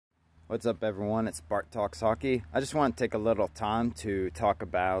What's up, everyone? It's Bart Talks Hockey. I just want to take a little time to talk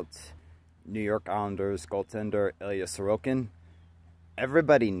about New York Islanders goaltender Illya Sorokin.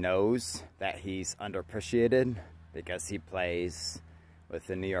 Everybody knows that he's underappreciated because he plays with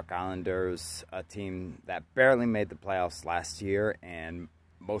the New York Islanders, a team that barely made the playoffs last year, and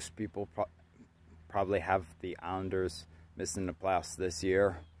most people probably have the Islanders missing the playoffs this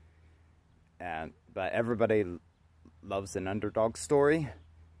year. But everybody loves an underdog story.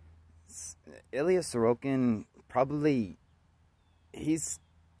 Illya Sorokin, probably, he's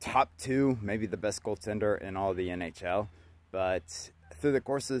top 2, maybe the best goaltender in all of the NHL. But through the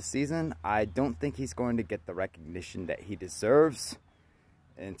course of the season, I don't think he's going to get the recognition that he deserves.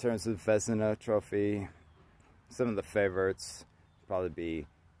 In terms of Vezina Trophy, some of the favorites probably be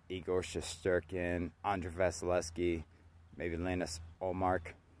Igor Shesterkin, Andrei Vasilevsky, maybe Linus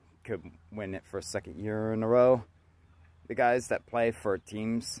Ullmark could win it for a second year in a row. The guys that play for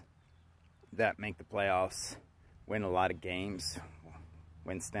teams that make the playoffs, win a lot of games,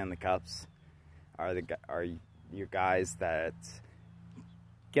 win Stanley Cups, are your guys that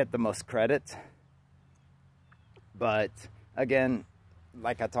get the most credit. But again,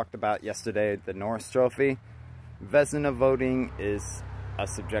 like I talked about yesterday, the Norris Trophy, Vezina voting is a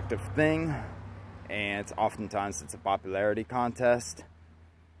subjective thing, and oftentimes it's a popularity contest.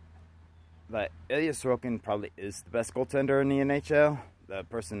 But Illya Sorokin probably is the best goaltender in the NHL. The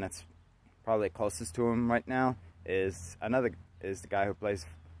person that's probably closest to him right now is the guy who plays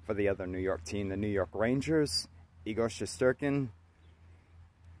for the other New York team, the New York Rangers, Igor Shesterkin.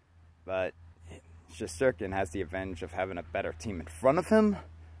 But Shesterkin has the advantage of having a better team in front of him.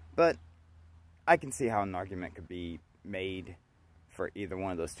 But I can see how an argument could be made for either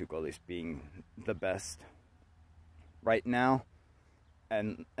one of those two goalies being the best right now.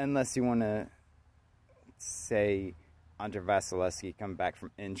 And unless you want to say Andrei Vasilevsky coming back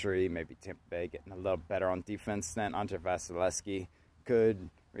from injury, maybe Tampa Bay getting a little better on defense, then Andrei Vasilevsky could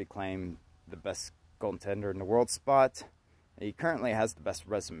reclaim the best goaltender in the world spot. He currently has the best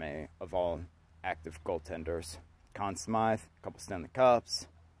resume of all active goaltenders. Conn Smythe, a couple Stanley Cups,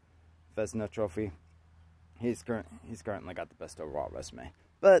 Vezina Trophy. He's currently got the best overall resume.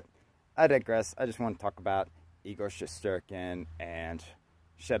 But I digress. I just want to talk about Igor Shesterkin and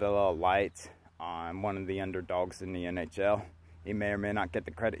shed a little light on one of the underdogs in the NHL. He may or may not get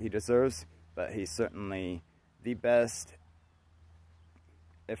the credit he deserves, but he's certainly the best,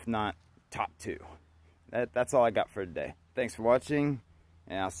 if not top 2. That's all I got for today. Thanks for watching,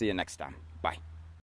 and I'll see you next time. Bye.